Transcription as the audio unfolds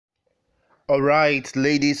All right,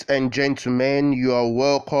 ladies and gentlemen, you are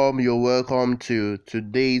welcome. You're welcome to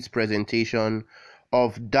today's presentation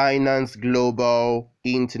of Dynace Global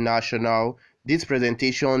International. This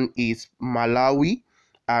presentation is Malawi,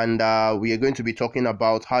 and we are going to be talking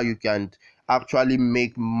about how you can actually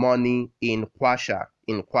make money in Kwasha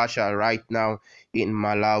right now in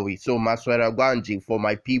Malawi. So Maswera Gwanji for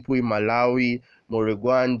my people in Malawi,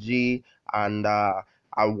 Moregwanji, and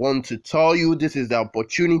I want to tell you this is the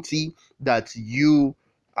opportunity that you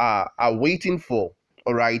are waiting for.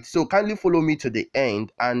 All right, so kindly follow me to the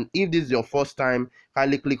end, and if this is your first time,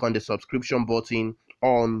 kindly click on the subscription button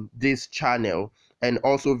on this channel, and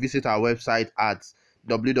also visit our website at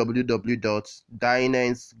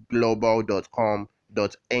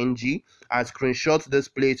www.dynaceglobal.com.ng and screenshot this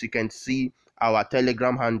place. You can see our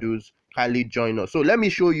Telegram handles. Kindly join us. So let me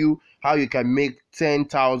show you how you can make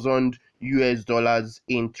 10,000 US dollars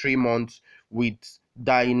in 3 months with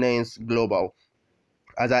Dynace Global.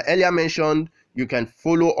 As I earlier mentioned, you can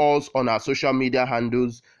follow us on our social media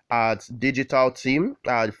handles at Digital Team,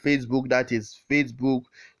 Facebook, that is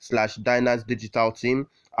Facebook/Dynace Digital Team.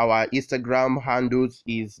 Our Instagram handles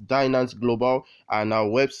is Dynace Global, and our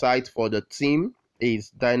website for the team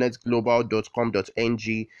is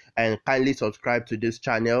dynaceglobal.com.ng. And kindly subscribe to this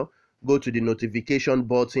channel. Go to the notification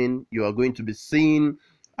button. You are going to be seeing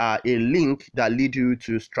a link that leads you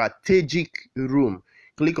to strategic room.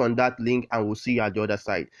 Click on that link and we'll see you at the other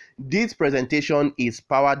side. This presentation is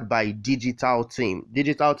powered by Digital Team.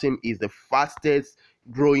 Digital Team is the fastest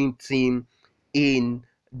growing team in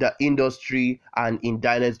the industry and in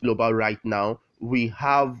Dynace Global right now. We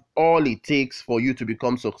have all it takes for you to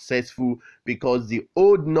become successful, because the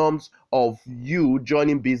old norms of you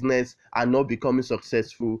joining business and not becoming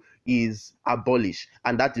successful is abolished,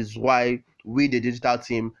 and that is why we, the Digital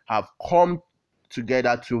Team, have come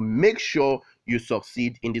together to make sure you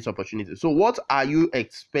succeed in this opportunity. So what are you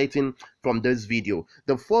expecting from this video?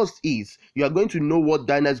 The first is you are going to know what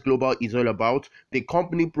Dynace Global is all about, the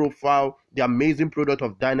company profile, the amazing product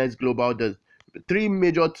of Dynace Global, the 3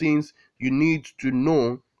 major things you need to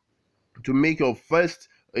know to make your first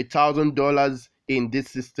 $1,000 in this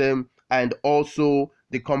system, and also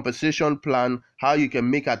the compensation plan, how you can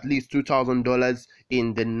make at least $2,000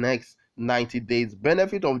 in the next 90 days,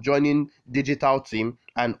 benefit of joining Digital Team,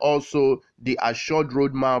 and also the assured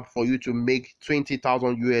roadmap for you to make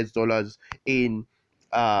 20,000 US dollars in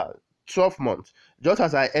 12 months. Just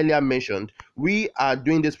as I earlier mentioned, we are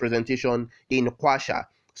doing this presentation in Kwasha.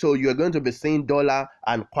 So you're going to be saying dollar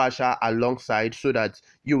and Kwasha alongside so that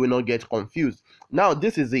you will not get confused. Now,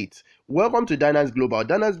 this is it. Welcome to Dynace Global.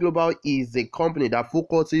 Dynace Global is a company that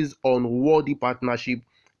focuses on worthy partnership,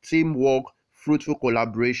 teamwork, fruitful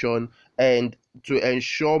collaboration, and to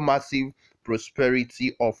ensure massive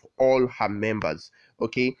prosperity of all her members.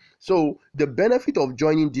 Okay, so the benefit of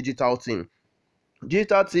joining Digital Team.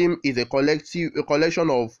 Digital Team is a collection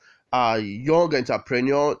of young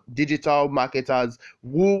entrepreneur digital marketers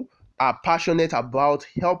who are passionate about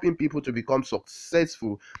helping people to become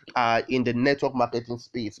successful in the network marketing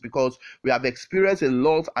space, because we have experienced a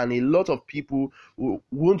lot of people who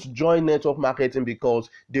won't join network marketing because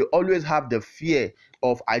they always have the fear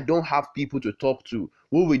of, I don't have people to talk to,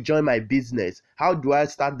 who will join my business, how do I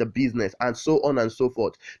start the business, and so on and so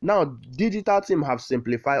forth. Now, Digital Team have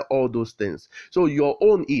simplified all those things. So your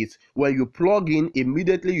own is, when you plug in,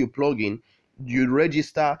 immediately you plug in, you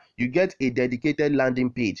register, you get a dedicated landing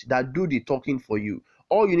page that do the talking for you.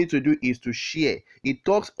 All you need to do is to share. It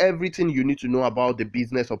talks everything you need to know about the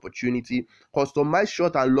business opportunity, customize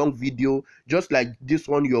short and long video, just like this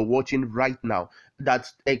one you're watching right now,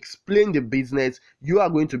 that explain the business. You are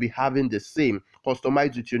going to be having the same,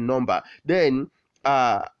 customized with your number. Then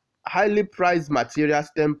highly priced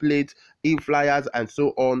materials, templates, e-flyers, and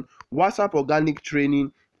so on. WhatsApp organic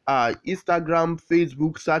training, Instagram,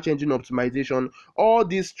 Facebook, search engine optimization. All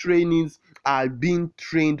these trainings are being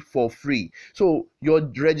trained for free. So your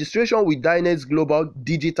registration with Dynace Global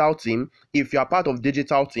Digital Team, if you are part of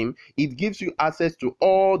Digital Team, it gives you access to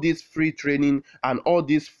all this free training and all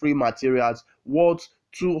these free materials worth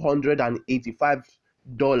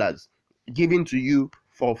 $285 given to you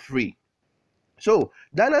for free. So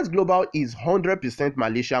Dynace Global is 100%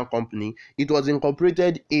 Malaysian company. It was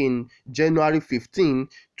incorporated in January 15,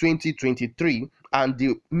 2023, and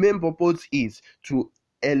the main purpose is to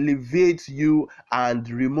elevate you and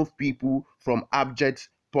remove people from abject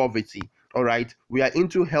poverty. All right, we are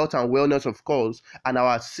into health and wellness, of course, and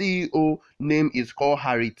our CEO name is called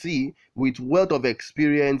Harry T, with wealth of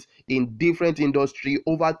experience in different industry,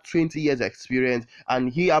 over 20 years experience,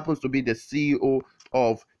 and he happens to be the CEO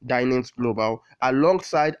of Dynace Global,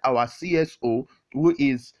 alongside our CSO, who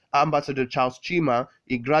is Ambassador Charles Chima,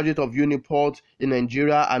 a graduate of Uniport in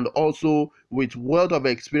Nigeria and also with wealth of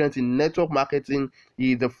experience in network marketing.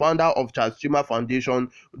 He is the founder of Charles Chima Foundation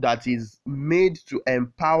that is made to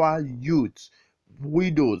empower youth,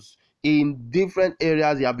 widows in different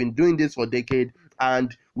areas. He have been doing this for decades,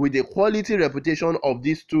 and with the quality reputation of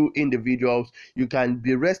these two individuals, you can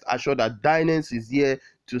be rest assured that Dynace is here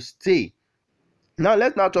to stay. Now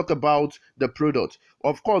let's now talk about the product.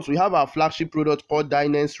 Of course, we have our flagship product called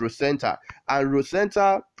Dynace ROCENTA, and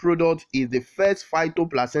ROCENTA product is the first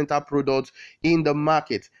phytoplacenta product in the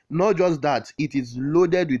market. Not just that, it is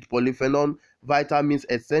loaded with polyphenol, vitamins,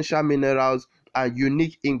 essential minerals, and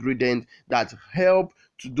unique ingredients that help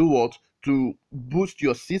to do what? To boost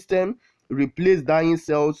your system, replace dying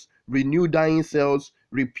cells, renew dying cells,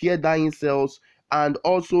 repair dying cells, and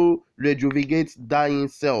also rejuvenate dying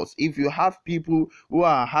cells. If you have people who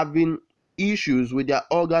are having issues with their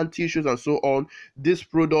organ tissues and so on, this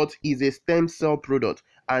product is a stem cell product,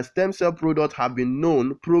 and stem cell products have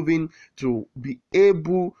been proven to be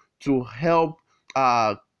able to help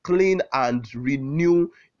clean and renew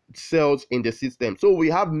cells in the system. So we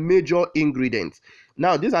have major ingredients.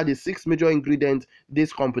 Now these are the 6 major ingredients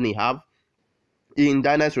this company have. In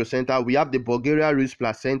Dynace ROCENTA, we have the Bulgaria root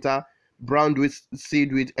placenta, brown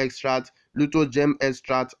seed wheat extract, luteal gem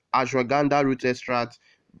extract, ashwagandha root extract,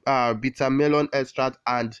 bitter melon extract,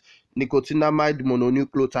 and nicotinamide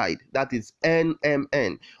mononucleotide, that is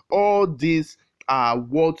NMN. All these are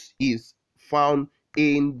what is found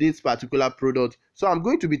in this particular product. So I'm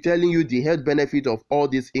going to be telling you the health benefit of all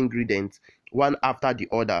these ingredients one after the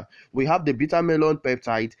other. We have the bitter melon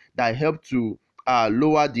peptide that help to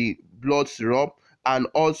lower the blood syrup and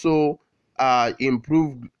also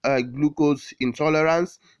improve glucose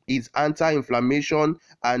intolerance. It's anti-inflammation,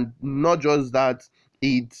 and not just that,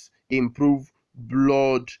 it improves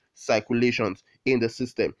blood circulations in the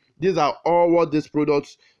system. These are all what this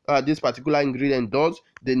product, this particular ingredient does.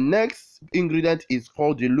 The next ingredient is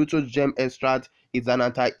called the luteal gem extract. It's an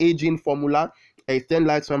anti-aging formula, extend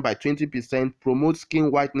lifespan by 20%, promotes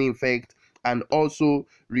skin whitening effect, and also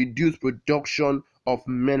reduce production of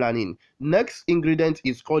melanin. Next ingredient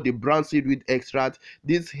is called the brown seed wheat extract.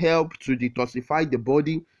 This helps to detoxify the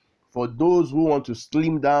body for those who want to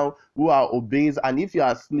slim down, who are obese, and if you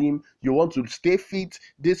are slim, you want to stay fit.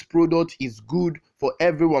 This product is good for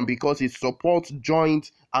everyone because it supports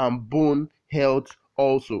joint and bone health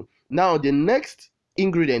also. Now the next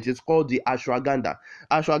ingredient is called the ashwagandha.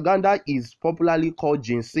 Ashwagandha is popularly called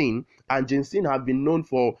ginseng, and ginseng have been known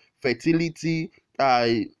for fertility,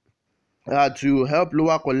 to help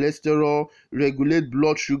lower cholesterol, regulate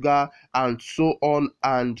blood sugar, and so on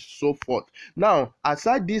and so forth. Now,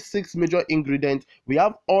 aside these 6 major ingredients, we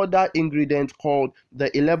have other ingredients called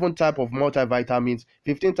the 11 type of multivitamins,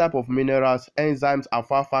 15 type of minerals, enzymes,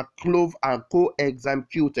 alfalfa, clove, and coenzyme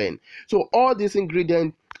Q10. So all these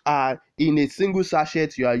ingredients are in a single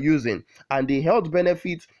sachet you are using, and the health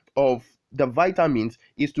benefit of the vitamins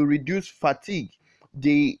is to reduce fatigue,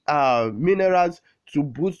 the minerals to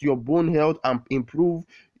boost your bone health and improve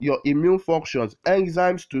your immune functions,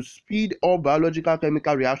 enzymes to speed up biological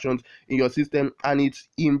chemical reactions in your system, and it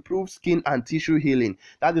improves skin and tissue healing.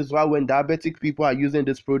 That is why when diabetic people are using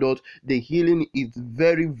this product, the healing is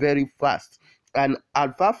very, very fast. And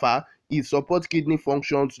alfalfa, it supports kidney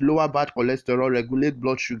functions, lower bad cholesterol, regulate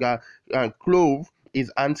blood sugar, and clove is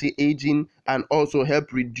anti-aging and also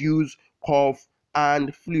help reduce cough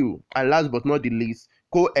and flu. And last but not the least,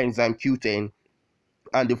 coenzyme Q10,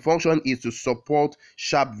 and the function is to support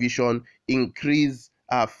sharp vision, increase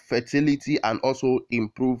fertility, and also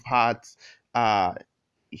improve heart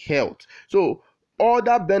health. So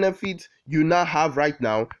other benefits you now have right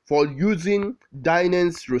now for using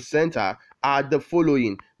Dynace ROCENTA are the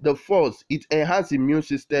following. The first, it enhances immune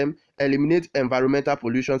system, eliminates environmental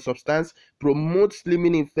pollution substance, promotes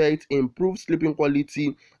slimming effect, improves sleeping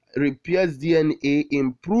quality, repairs DNA,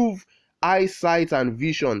 improve eyesight and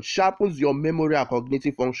vision, sharpens your memory and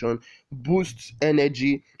cognitive function, boosts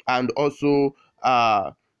energy, and also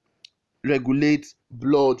regulates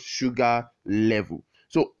blood sugar level.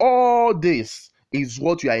 So all this is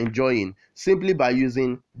what you are enjoying simply by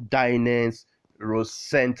using Dynace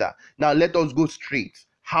ROCENTA. Now let us go straight.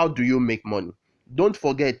 How do you make money? Don't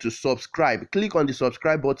forget to subscribe. Click on the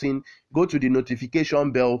subscribe button, go to the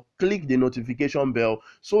notification bell, click the notification bell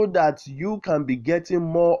so that you can be getting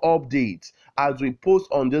more updates as we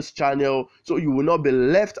post on this channel, so you will not be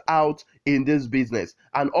left out in this business.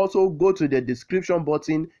 And also go to the description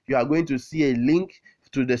button. You are going to see a link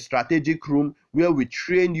to the strategic room where we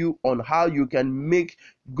train you on how you can make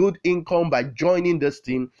good income by joining this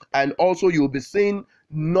team. And also you'll be seeing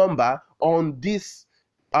number on this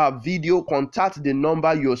video, contact the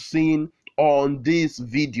number you're seeing on this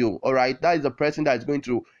video. All right, that is the person that is going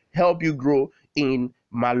to help you grow in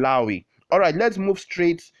Malawi. All right, let's move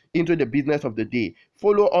straight into the business of the day.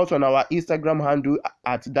 Follow us on our Instagram handle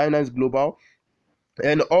at Dynace Global,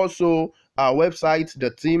 and also our website, the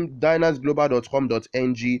team,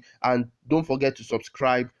 dynaceglobal.com.ng, and don't forget to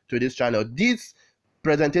subscribe to this channel. This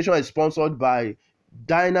presentation is sponsored by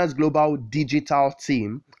Dynace Global Digital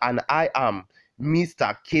Team, and I am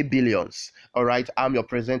Mr. K Billions. All right, I'm your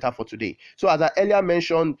presenter for today. So as I earlier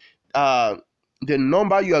mentioned, the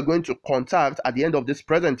number you are going to contact at the end of this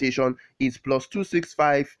presentation is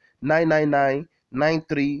 +265 999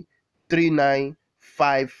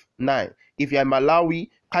 933959. If you're in Malawi,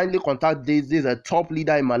 kindly contact this. This is a top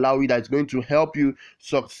leader in Malawi that is going to help you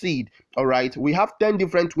succeed. All right, we have 10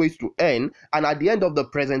 different ways to earn, and at the end of the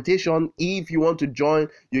presentation, if you want to join,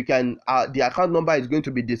 you can. The account number is going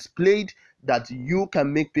to be displayed that you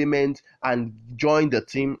can make payment and join the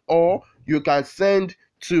team, or you can send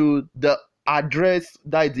to the address,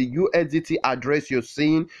 that is the USDT address you're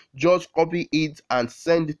seeing. Just copy it and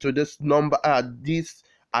send it to this number, this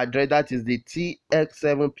address, that is the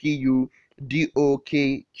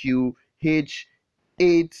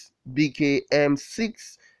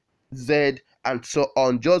TX7PUDOKQH8BKM6Z and so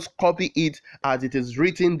on. Just copy it as it is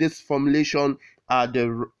written, this formulation,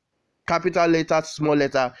 the capital letter, small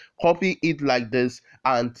letter, copy it like this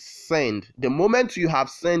and send. The moment you have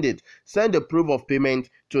sent it, send the proof of payment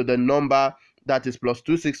to the number that is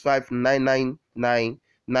 +265 999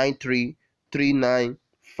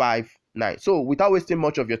 933959. So without wasting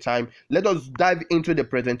much of your time, let us dive into the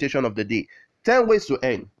presentation of the day. 10 ways to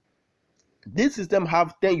earn. This system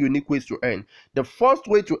have 10 unique ways to earn. The first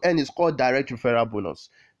way to earn is called direct referral bonus.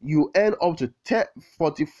 You earn up to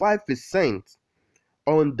 45%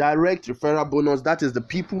 on direct referral bonus. That is the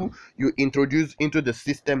people you introduce into the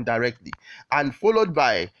system directly, and followed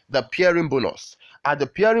by the peering bonus. At the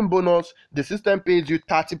peering bonus, the system pays you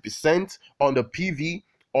 30% on the PV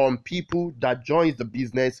on people that joins the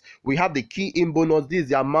business. We have the key in bonus. This is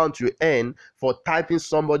the amount you earn for typing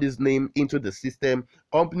somebody's name into the system.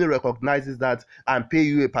 Company recognizes that and pay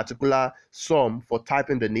you a particular sum for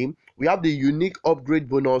typing the name. We have the unique upgrade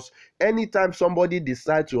bonus. Anytime somebody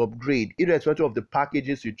decides to upgrade, irrespective of the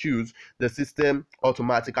packages you choose, the system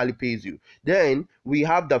automatically pays you. Then we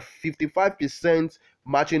have the 55%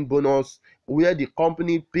 matching bonus, where the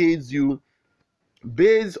company pays you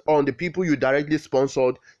based on the people you directly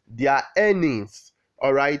sponsored, their earnings.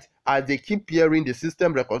 All right, as they keep peering, the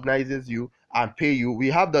system recognizes you and pay you. We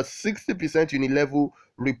have the 60% unilevel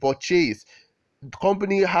repurchase. The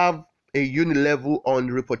company have a unilevel on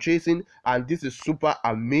repurchasing, and this is super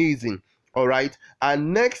amazing. All right,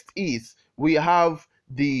 and next is we have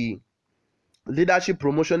the leadership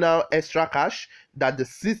promotional extra cash, that the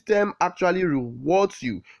system actually rewards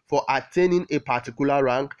you for attaining a particular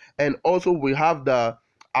rank. And also we have the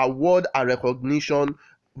award and recognition.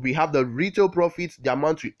 We have the retail profits, the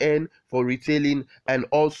amount you earn for retailing, and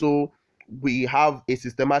also we have a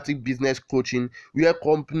systematic business coaching, where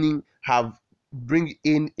company have bring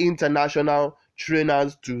in international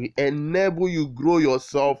trainers to enable you grow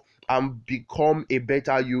yourself and become a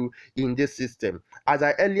better you in this system. As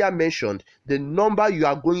I earlier mentioned, the number you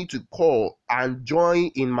are going to call and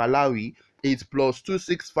join in Malawi is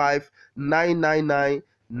 +265 999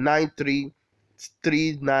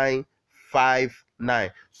 933959.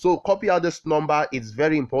 So copy out this number, it's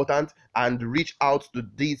very important, and reach out to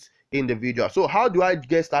this individual. So how do I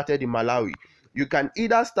get started in Malawi? You can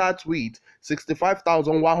either start with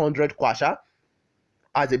 65,100 kwacha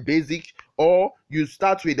as a basic, or you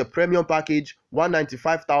start with the premium package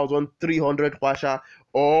 195,300 kwacha,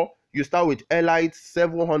 or you start with Elite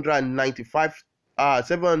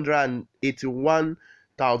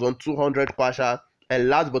 781,200 kwacha, and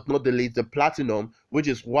last but not the least, the platinum, which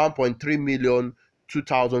is 1.3 million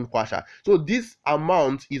 2,000 kwacha. So this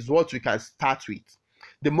amount is what you can start with.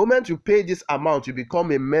 The moment you pay this amount, you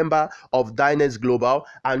become a member of Dynace Global,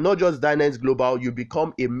 and not just Dynace Global, you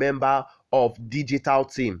become a member of Digital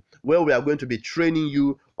Team, where we are going to be training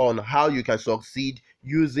you on how you can succeed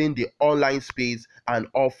using the online space and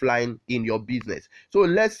offline in your business. So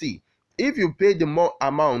let's see, if you pay the more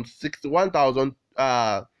amount,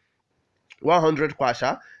 61,100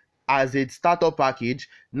 kwacha as a startup package,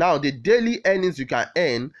 now the daily earnings you can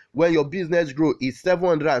earn when your business grow is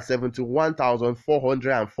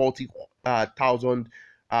 771,440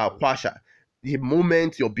 kwacha. The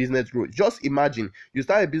moment your business grows, just imagine you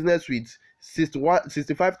start a business with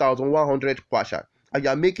 65,100 kwacha, and you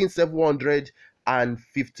are making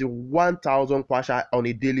 51,000 kwasha on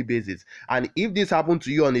a daily basis. And if this happens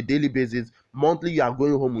to you on a daily basis, monthly you are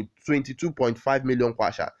going home with 22.5 million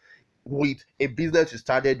kwasha with a business you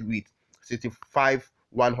started with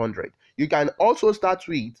 65,100. You can also start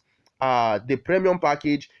with the premium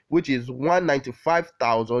package, which is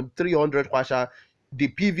 195,300 kwasha. The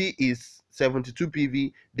PV is 72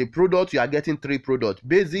 PV. The product, you are getting 3 products.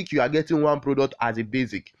 Basic, you are getting 1 product as a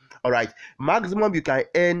basic. All right, maximum you can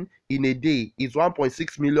earn in a day is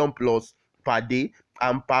 1.6 million plus per day,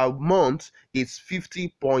 and per month is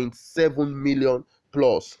 50.7 million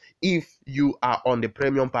plus if you are on the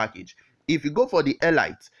premium package. If you go for the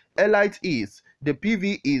elite is the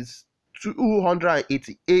PV is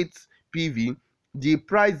 288 PV. The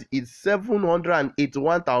price is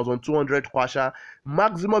 781,200 kwasha.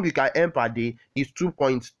 Maximum you can earn per day is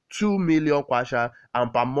 2.2 million kwasha,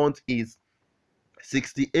 and per month is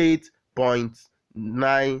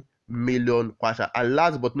 68.9 million kwasha. And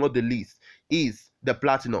last but not the least is the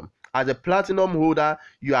platinum. As a platinum holder,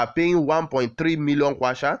 you are paying 1.3 million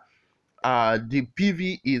kwasha. The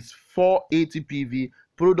PV is 480 PV.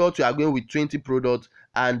 Product, you are going with 20 products,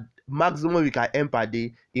 and maximum you can earn per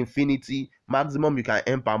day infinity. Maximum you can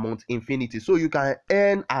earn per month infinity. So you can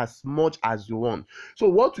earn as much as you want. So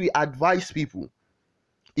what we advise people,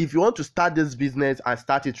 if you want to start this business and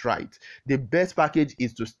start it right, the best package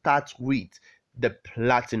is to start with the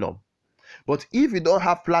platinum. But if you don't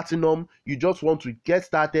have platinum, you just want to get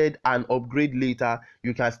started and upgrade later,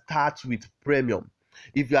 you can start with premium.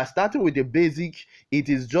 If you are starting with the basic, it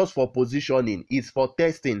is just for positioning, it's for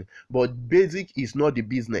testing, but basic is not the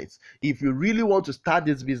business. If you really want to start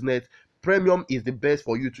this business, premium is the best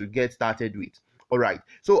for you to get started with. All right,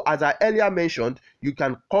 so as I earlier mentioned, you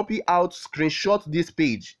can copy out, screenshot this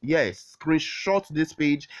page. Yes, screenshot this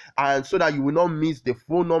page, and so that you will not miss the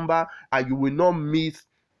phone number and you will not miss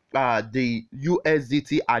the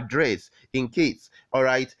USDT address in case. All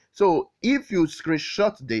right, so if you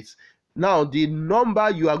screenshot this, now the number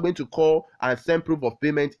you are going to call and send proof of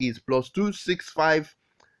payment is +265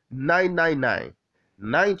 999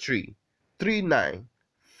 93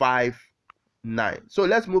 3959. So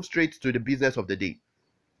let's move straight to the business of the day.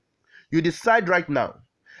 You decide right now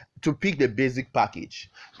to pick the basic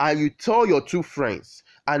package, and you tell your 2 friends,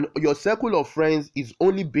 and your circle of friends is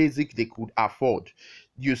only basic they could afford.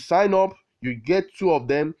 You sign up, you get 2 of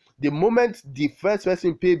them. The moment the first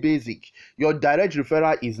person pay basic, your direct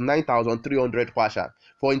referral is 9,300 kwasha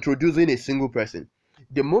for introducing a single person.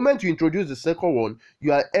 The moment you introduce the second one,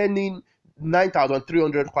 you are earning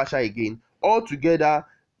 9,300 kwasha again. Altogether,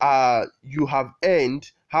 you have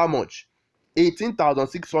earned how much?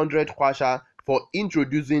 18,600 kwasha for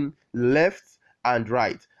introducing left and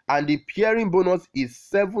right. And the pairing bonus is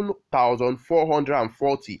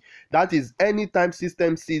 7,440. That is, anytime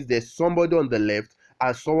system sees there's somebody on the left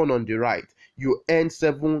and someone on the right, you earn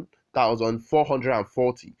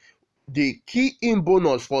 7,440. The key in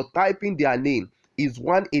bonus for typing their name is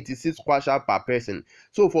 186 kwasha per person.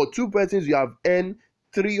 So for 2 persons, you have earned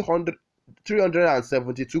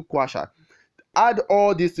 372 kwasha. Add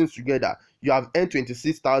all these things together, you have earned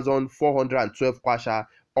 26,412 kwasha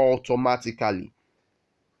automatically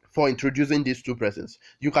for introducing these 2 persons.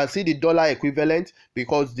 You can see the dollar equivalent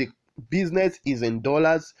because the business is in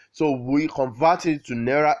dollars, so we convert it to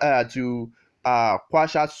naira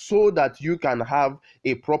kwasha so that you can have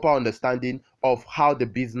a proper understanding of how the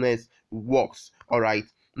business works. All right,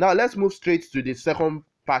 now let's move straight to the second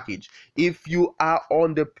package. If you are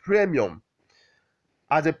on the premium,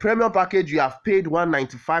 as a premium package, you have paid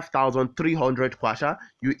 195,300 kwasha.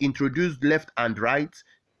 You introduce left and right.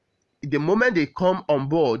 The moment they come on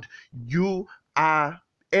board, you are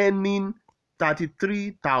earning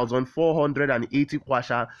 33,480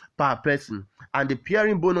 kwasha per person, and the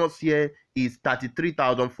pairing bonus here is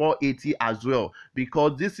 33,480 as well,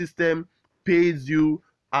 because this system pays you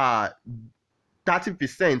 30%.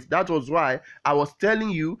 That was why I was telling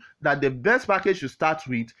you that the best package to start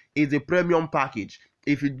with is a premium package.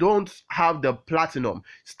 If you don't have the platinum,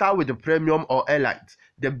 start with the premium or elite.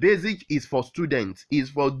 The basic is for students, is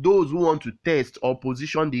for those who want to test or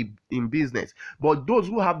position in business. But those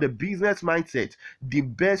who have the business mindset, the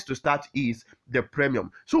best to start is the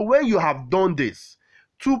premium. So when you have done this,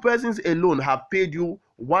 2 persons alone have paid you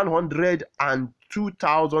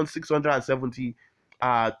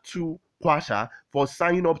 102,672 kwasha for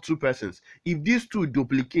signing up 2 persons. If these 2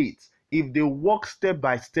 duplicate, if they work step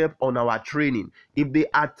by step on our training, if they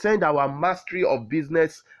attend our mastery of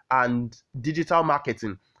business and digital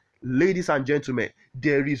marketing, ladies and gentlemen,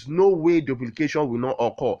 there is no way duplication will not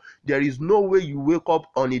occur. There is no way you wake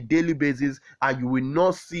up on a daily basis and you will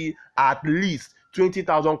not see at least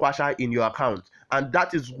 20,000 kwasha in your account, and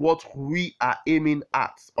that is what we are aiming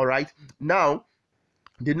at. All right, now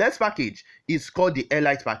the next package is called the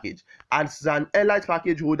Elite package. As an Elite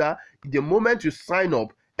package holder, the moment you sign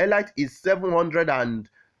up, Elite is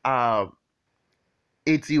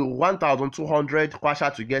 81,200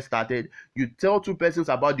 kwasha to get started. You tell 2 persons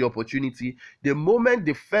about the opportunity. The moment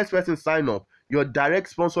the first person sign up, your direct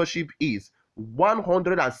sponsorship is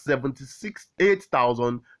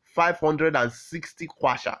 178,560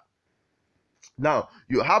 kwasha. Now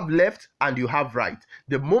you have left and you have right.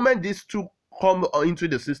 The moment these two come into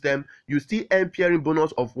the system, you still earn pairing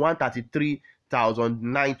bonus of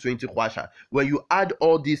 133,920 kwasha. When you add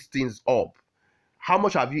all these things up, how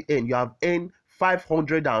much have you earned? You have earned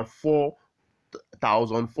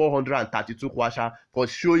 504,432 kwasha for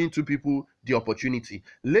showing 2 people the opportunity.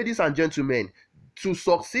 Ladies and gentlemen, to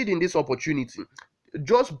succeed in this opportunity,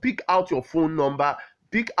 just pick out your phone number,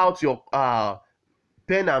 pick out your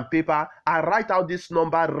pen and paper, and write out this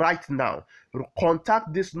number right now.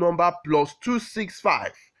 Contact this number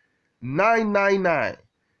 +265 999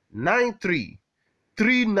 93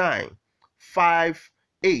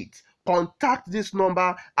 3958. Contact this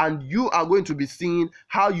number and you are going to be seeing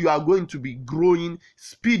how you are going to be growing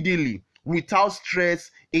speedily without stress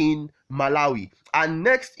in Malawi. And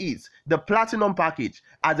next is the platinum package.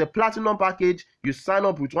 As a platinum package, you sign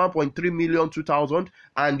up with 1.3 million 2,000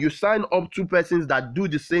 and you sign up 2 persons that do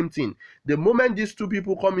the same thing. The moment these 2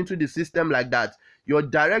 people come into the system like that, your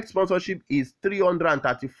direct sponsorship is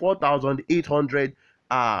 334,800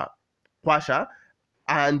 kwasha,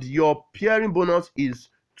 and your pairing bonus is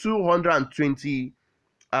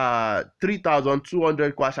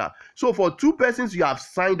 223,200 kwasha. So for 2 persons you have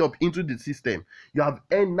signed up into the system, you have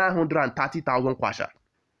earned 930,000 kwasha.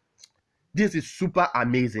 This is super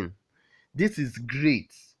amazing. This is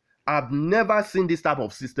great. I've never seen this type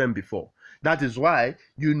of system before. That is why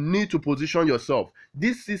you need to position yourself.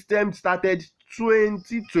 This system started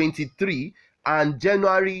 2023 and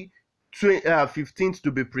January 15th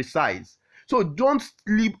to be precise. So don't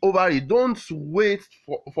sleep over it. Don't wait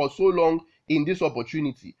for so long in this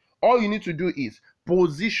opportunity. All you need to do is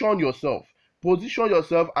position yourself. Position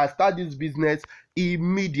yourself and start this business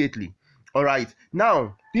immediately. All right.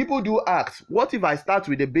 Now, people do ask, what if I start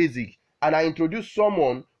with the basic and I introduce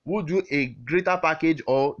someone who do a greater package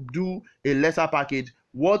or do a lesser package?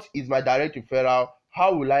 What is my direct referral?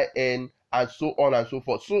 How will I earn? And so on and so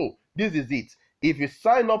forth. So this is it. If you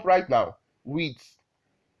sign up right now with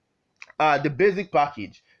the basic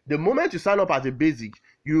package, the moment you sign up as a basic,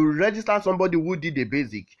 you register somebody who did the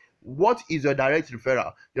basic. What is your direct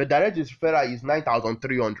referral? Your direct referral is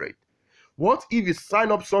 9,300. What if you sign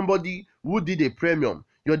up somebody who did a premium?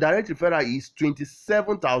 Your direct referral is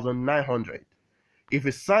 27,900. If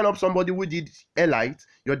you sign up somebody who did Elite,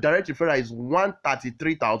 your direct referral is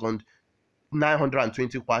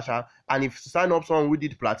 133,920 kwasha, and if you sign up someone who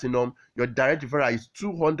did platinum, your direct referral is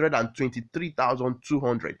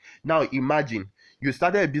 223,200. Now imagine you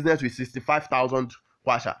started a business with 65,000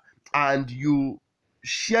 kwasha and you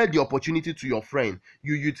share the opportunity to your friend.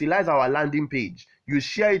 You utilize our landing page, you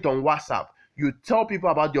share it on WhatsApp, you tell people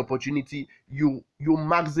about the opportunity, you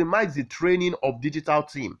maximize the training of digital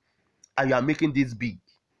team, and you are making this big.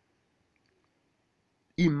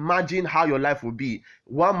 Imagine how your life will be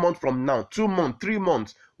 1 month from now, 2 months, 3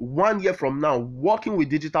 months, 1 year from now, working with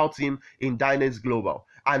digital team in Dynace Global,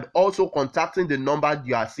 and also contacting the number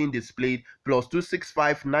you are seeing displayed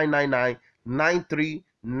 +265 999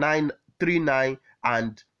 9339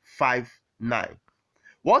 and 59.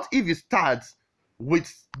 What if you start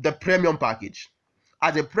with the premium package?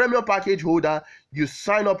 As a premium package holder, you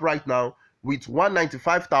sign up right now with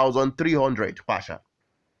 195,300 kwasha.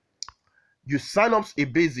 You sign up a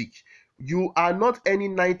basic, you are not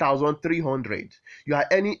earning 9,300, you are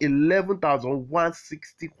earning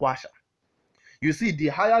 11,160 kwasha. You see, the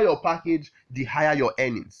higher your package, the higher your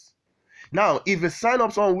earnings. Now, if you sign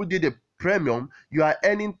up someone who did a premium, you are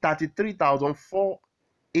earning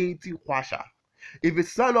 33,480 kwasha. If you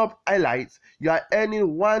sign up Elite, you are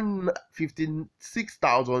earning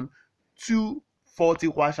 156,240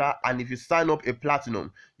 kwasha, and if you sign up a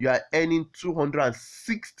platinum, you are earning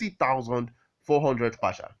 260,400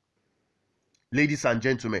 kwasha. Ladies and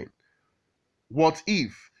gentlemen, what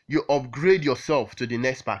if you upgrade yourself to the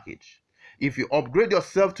next package? If you upgrade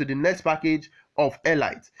yourself to the next package of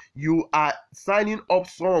Elite, you are signing up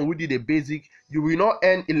someone who did a basic. You will not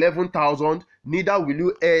earn 11,000, neither will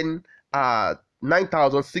you earn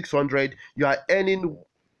 9,600. You are earning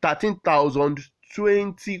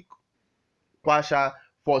 13,020 kwasha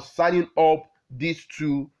for signing up this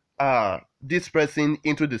person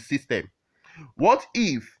into the system. What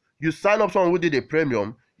if you sign up someone who did a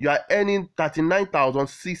premium, you are earning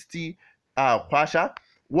 39,060 kwasha.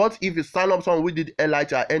 What if you sign up someone who did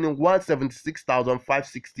elite, you are earning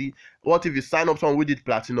 176,560. What if you sign up someone who did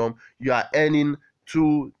platinum, you are earning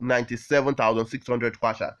 297,600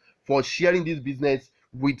 kwasha for sharing this business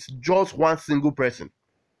with just one single person?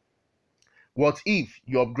 What if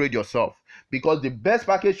you upgrade yourself? Because the best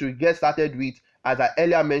package to get started with, as I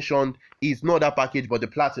earlier mentioned, is not that package but the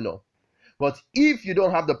platinum. But if you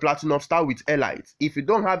don't have the platinum, start with elite. If you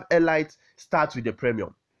don't have elite, start with the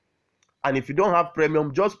premium. And if you don't have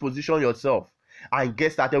premium, just position yourself and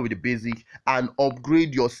get started with the basic and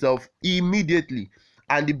upgrade yourself immediately.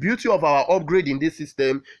 And the beauty of our upgrade in this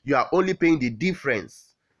system, you are only paying the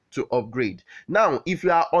difference to upgrade. Now, if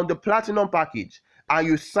you are on the platinum package and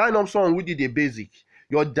you sign up someone who did a basic,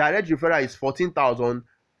 your direct referral is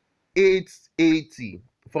 14,880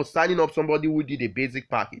 for signing up somebody who did a basic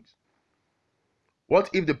package. What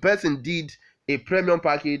if the person did a premium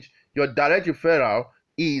package? Your direct referral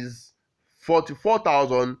is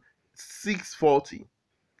 44,640.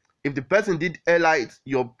 If the person did elite,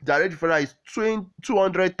 your direct referral is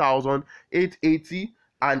 200,880.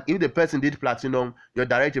 And if the person did platinum, your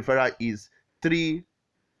direct referral is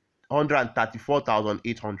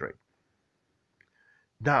 334,800.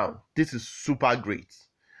 Now, this is super great.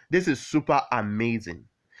 This is super amazing.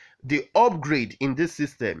 The upgrade in this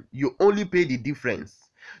system, you only pay the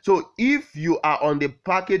difference. So if you are on the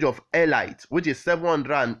package of elite, which is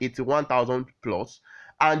 781,000 plus,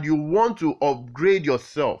 and you want to upgrade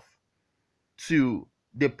yourself to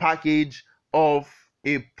the package of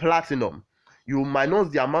a platinum, you minus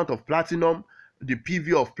the amount of platinum, the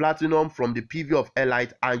PV of platinum from the PV of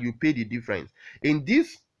elite, and you pay the difference. In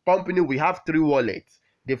this company, we have 3 wallets.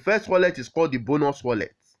 The first wallet is called the bonus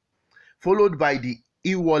wallet, followed by the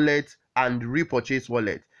e-wallet and repurchase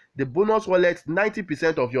wallet. The bonus wallet,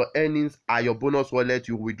 90% of your earnings are your bonus wallet.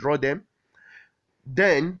 You withdraw them.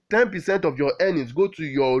 Then 10% of your earnings go to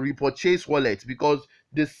your repurchase wallet because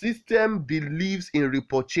the system believes in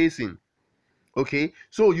repurchasing. Okay,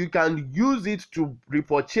 so you can use it to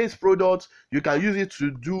repurchase products. You can use it to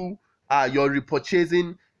do your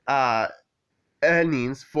repurchasing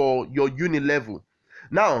earnings for your unit level.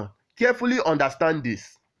 Now, carefully understand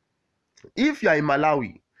this. If you are in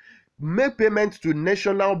Malawi, make payment to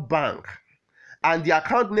National Bank and the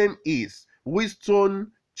account name is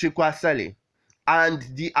Winston Chikwasele and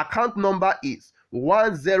the account number is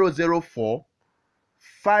 1004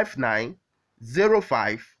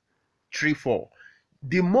 590534.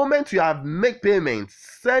 The moment you have made payment,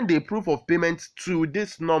 send a proof of payment to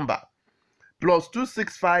this number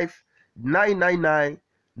 +265 999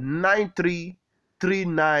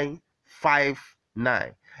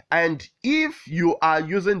 933959. And if you are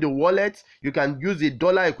using the wallet, you can use the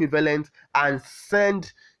dollar equivalent and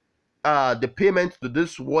send the payment to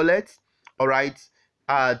this wallet. All right,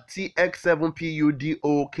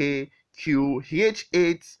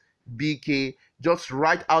 TX7PUDOKQH8BK. Just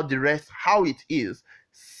write out the rest how it is.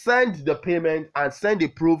 Send the payment and send a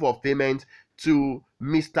proof of payment to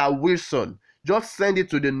Mr. Wilson. Just send it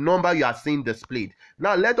to the number you are seeing displayed.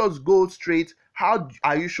 Now let us go straight. How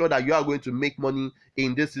are you sure that you are going to make money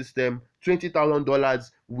in this system?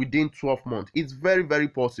 $20,000 within 12 months. It's very, very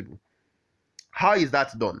possible. How is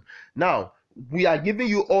that done? Now, we are giving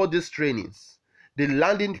you all these trainings. The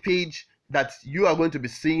landing page that you are going to be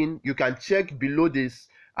seeing, you can check below this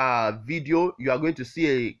video. You are going to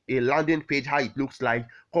see a landing page, how it looks like,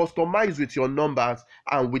 customized with your numbers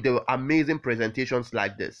and with the amazing presentations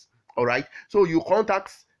like this. All right, so you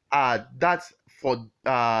contact that for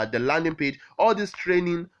the landing page. All this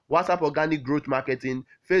training, WhatsApp organic growth marketing,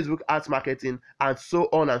 Facebook ads marketing, and so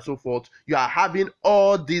on and so forth. You are having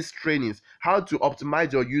all these trainings: how to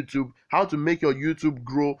optimize your YouTube, how to make your YouTube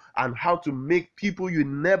grow, and how to make people you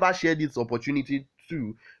never share this opportunity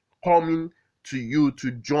to coming to you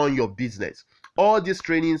to join your business. All these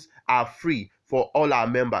trainings are free for all our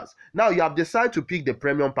members. Now you have decided to pick the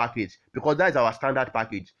premium package because that is our standard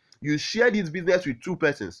package. You share this business with 2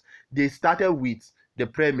 persons. They started with the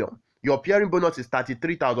premium. Your pairing bonus is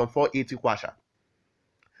 33,480 kwasha.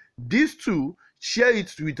 These 2 share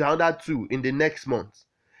it with another 2 in the next month.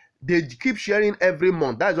 They keep sharing every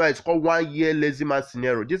month. That's why it's called 1 year lazy man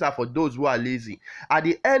scenario. These are for those who are lazy. At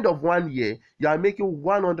the end of 1 year, you are making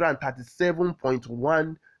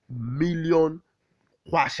 137.1 million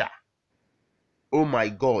kwasha. Oh my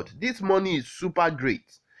God, this money is super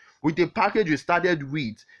great. With the package we started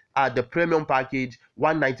with, the premium package,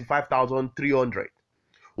 195,300.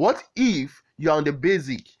 What if you're on the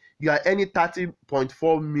basic? you are earning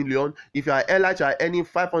 30.4 million. If you are elite, you are earning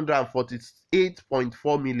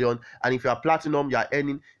 548.4 million. And if you are platinum, you are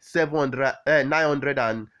earning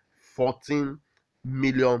 914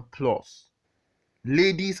 million plus.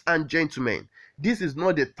 Ladies and gentlemen, this is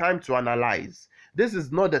not the time to analyze. This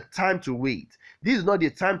is not the time to wait. This is not the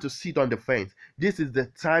time to sit on the fence. This is the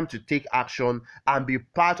time to take action and be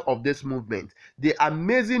part of this movement. The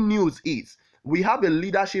amazing news is we have a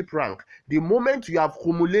leadership rank. The moment you have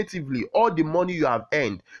cumulatively all the money you have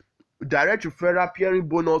earned, direct referral, peering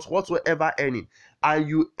bonus, whatsoever earning, and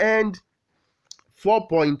you earned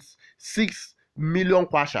 4.6 million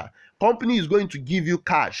kwasha, company is going to give you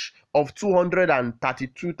cash of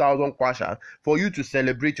 232,000 kwasha for you to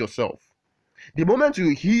celebrate yourself. The moment you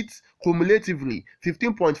hit cumulatively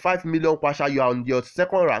 15.5 million kwasha, you are on your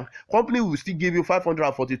second rank. Company will still give you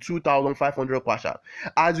 542,500 kwasha.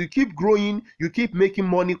 As you keep growing, you keep making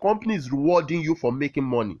money. Company is rewarding you for making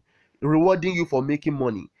money.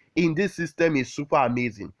 In this system is super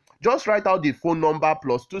amazing. Just write out the phone number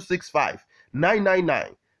 +265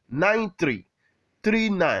 999 93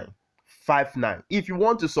 3959. If you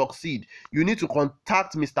want to succeed, you need to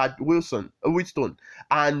contact Mr. Wilson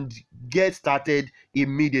and get started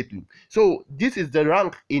immediately. So this is the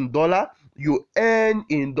rank in dollar. You earn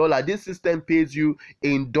in dollar. This system pays you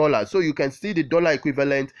in dollars. So you can see the dollar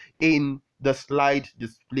equivalent in the slide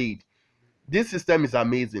displayed. This system is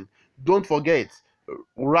amazing. Don't forget,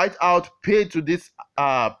 write out pay to this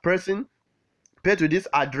person, pay to this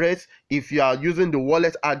address if you are using the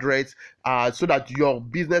wallet address, so that your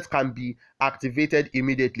business can be activated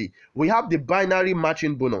immediately. We have the binary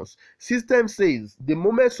matching bonus. System says the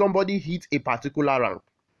moment somebody hits a particular rank,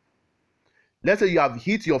 let's say you have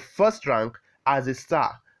hit your first rank as a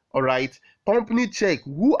star, all right, company check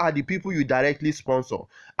who are the people you directly sponsor,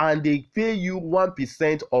 and they pay you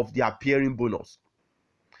 1% of their peering bonus.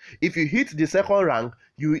 If you hit the second rank,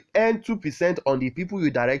 you earn 2% on the people you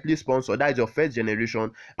directly sponsor, that is your first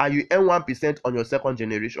generation, and you earn 1% on your second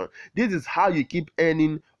generation. This is how you keep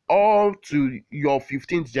earning all to your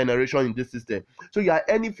 15th generation in this system. So you are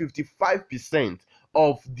earning 55%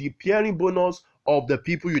 of the peering bonus of the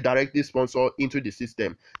people you directly sponsor into the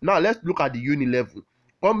system. Now let's look at the uni level.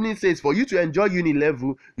 Company says for you to enjoy uni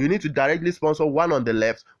level, you need to directly sponsor one on the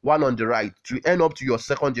left, one on the right to earn up to your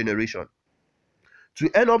second generation. To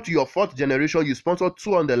earn up to your fourth generation, you sponsor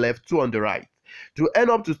 2 on the left, 2 on the right. To earn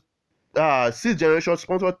up to 6th generation,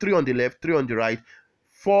 sponsor 3 on the left, 3 on the right.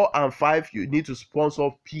 4 and 5, you need to sponsor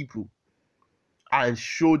people and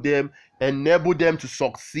show them, enable them to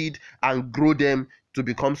succeed and grow them to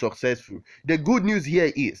become successful. The good news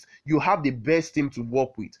here is you have the best team to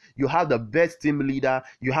work with. You have the best team leader,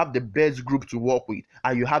 you have the best group to work with,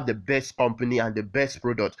 and you have the best company and the best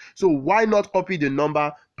product. So why not copy the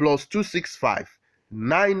number +265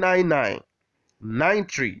 999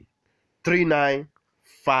 93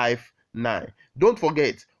 3959. Don't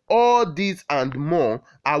forget, all these and more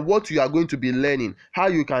are what you are going to be learning. How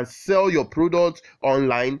you can sell your products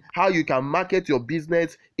online, how you can market your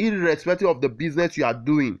business irrespective of the business you are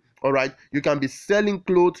doing. All right, you can be selling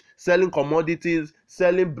clothes, selling commodities,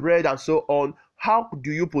 selling bread, and so on. How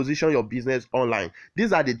do you position your business online?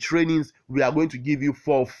 These are the trainings we are going to give you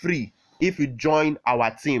for free if you join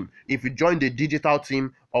our team, if you join the digital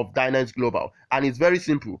team of Dynace Global. And it's very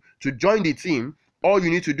simple. To join the team, all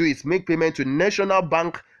you need to do is make payment to National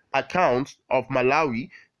Bank account of Malawi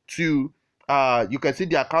to, you can see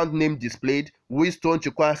the account name displayed, Winston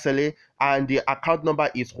Chikwasele, and the account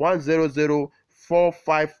number is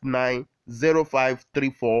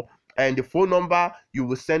 100-459-0534. And the phone number you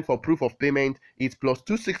will send for proof of payment is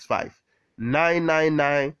 +265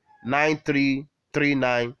 999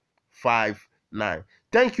 933959.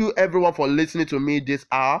 Thank you everyone for listening to me this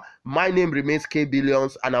hour. My name remains K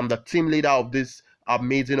Billions and I'm the team leader of this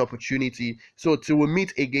amazing opportunity. So till we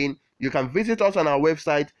meet again, you can visit us on our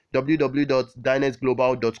website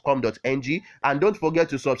www.dynaceglobal.com.ng, and don't forget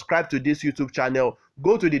to subscribe to this YouTube channel.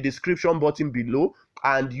 Go to the description button below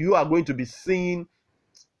and you are going to be seeing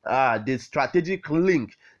the strategic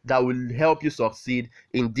link that will help you succeed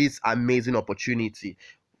in this amazing opportunity.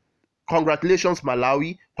 Congratulations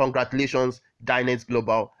Malawi, congratulations Dynace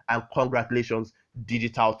Global, and congratulations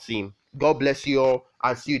digital team. God bless you all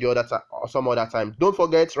and see you the other time, some other time. Don't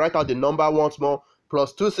forget, write out the number once more,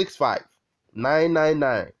 +265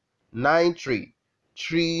 999 93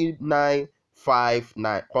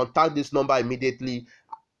 3959. Contact this number immediately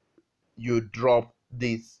you drop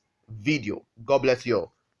this video. God bless you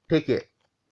all. Take care.